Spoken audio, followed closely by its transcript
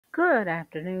Good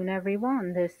afternoon,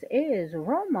 everyone. This is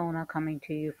Romona coming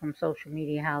to you from Social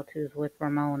Media How-Tos with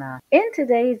Romona. In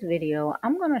today's video,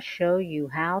 I'm going to show you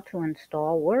how to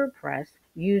install WordPress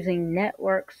using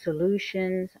Network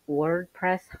Solutions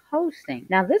WordPress hosting.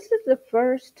 Now, this is the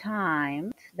first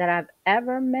time that I've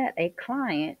ever met a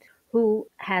client who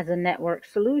has a Network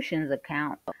Solutions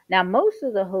account. Now, most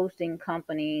of the hosting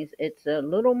companies, it's a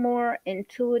little more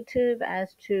intuitive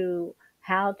as to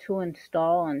how to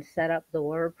install and set up the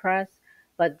WordPress,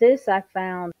 but this I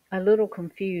found a little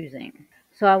confusing.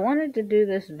 So I wanted to do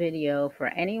this video for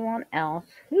anyone else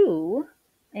who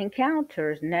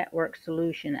encounters Network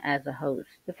Solution as a host.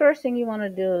 The first thing you want to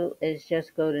do is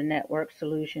just go to Network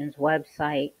Solutions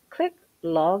website, click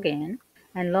login,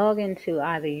 and log into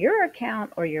either your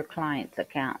account or your client's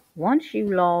account. Once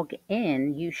you log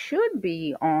in, you should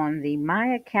be on the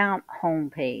My Account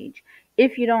homepage.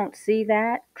 If you don't see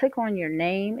that, click on your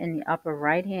name in the upper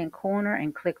right hand corner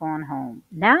and click on Home.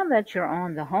 Now that you're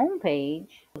on the home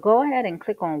page, go ahead and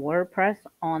click on WordPress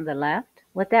on the left.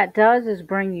 What that does is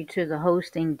bring you to the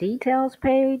hosting details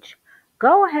page.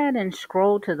 Go ahead and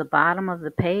scroll to the bottom of the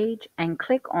page and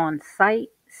click on Site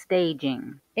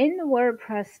Staging. In the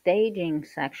WordPress staging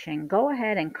section, go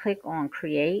ahead and click on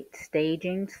Create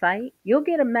Staging Site. You'll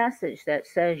get a message that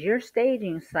says your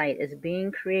staging site is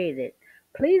being created.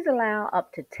 Please allow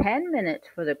up to 10 minutes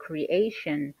for the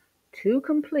creation to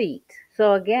complete.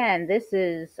 So again, this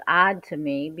is odd to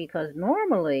me because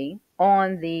normally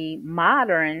on the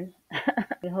modern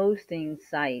hosting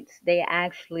sites, they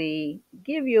actually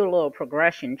give you a little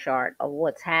progression chart of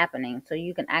what's happening so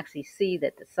you can actually see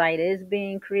that the site is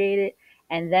being created,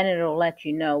 and then it'll let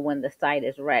you know when the site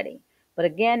is ready. But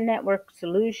again, Network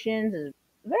Solutions is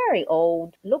very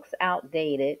old, looks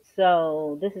outdated,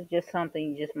 so this is just something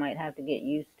you just might have to get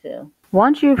used to.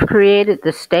 Once you've created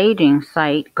the staging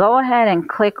site, go ahead and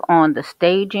click on the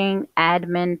Staging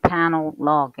Admin Panel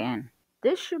Login.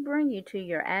 This should bring you to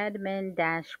your admin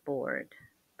dashboard.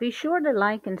 Be sure to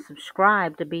like and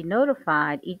subscribe to be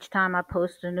notified each time I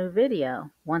post a new video.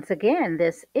 Once again,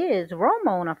 this is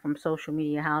Romona from Social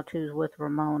Media How-Tos with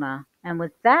Romona. And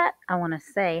with that, I want to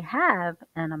say have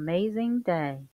an amazing day.